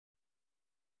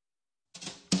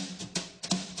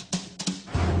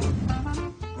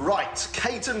Right,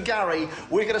 Kate and Gary,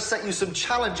 we're going to set you some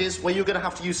challenges where you're going to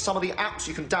have to use some of the apps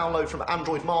you can download from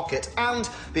Android Market and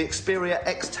the Xperia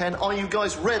X10. Are you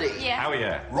guys ready? Yeah. Oh,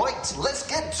 yeah. Right, let's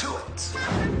get to it.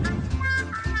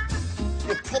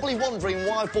 You're probably wondering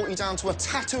why I've brought you down to a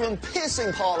tattoo and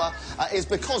piercing parlour is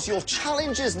because your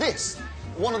challenge is this.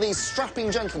 One of these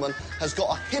strapping gentlemen has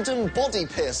got a hidden body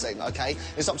piercing, OK?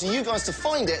 It's up to you guys to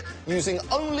find it using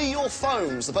only your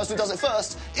phones. The person who does it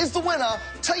first is the winner.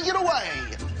 Take it away.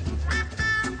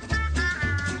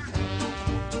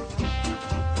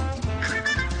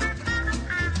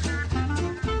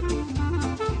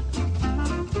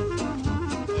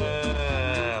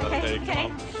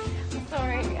 Okay.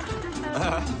 Sorry.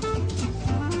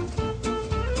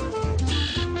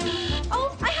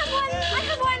 Oh, I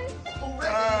have one.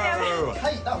 Oh.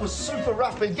 Kate, that was super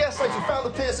rapid. Yes, Kate, you found the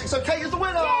piercing, so Kate is the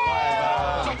winner!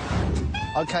 Yay!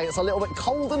 OK, it's a little bit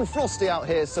cold and frosty out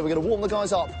here, so we're going to warm the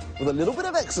guys up with a little bit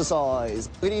of exercise.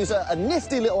 We're going to use a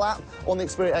nifty little app on the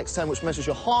Xperia X10 which measures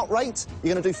your heart rate.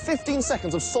 You're going to do 15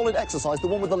 seconds of solid exercise. The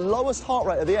one with the lowest heart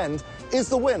rate at the end is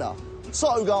the winner.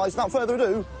 So, guys, without further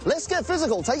ado, let's get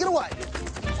physical. Take it away.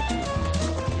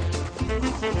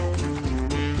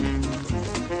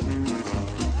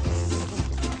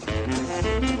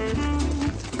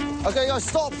 OK, guys,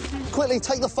 stop. Quickly,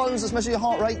 take the phones. Let's measure your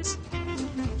heart rate.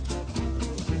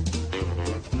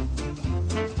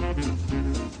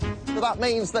 So that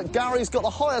means that Gary's got the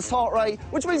highest heart rate,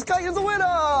 which means Kate is the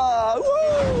winner!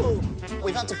 Woo!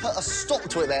 We've had to put a stop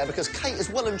to it there because Kate is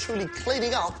well and truly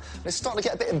cleaning up, and it's starting to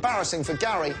get a bit embarrassing for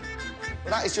Gary. But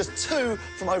that is just 2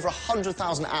 from over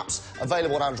 100,000 apps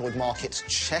available on Android Market.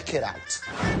 Check it out.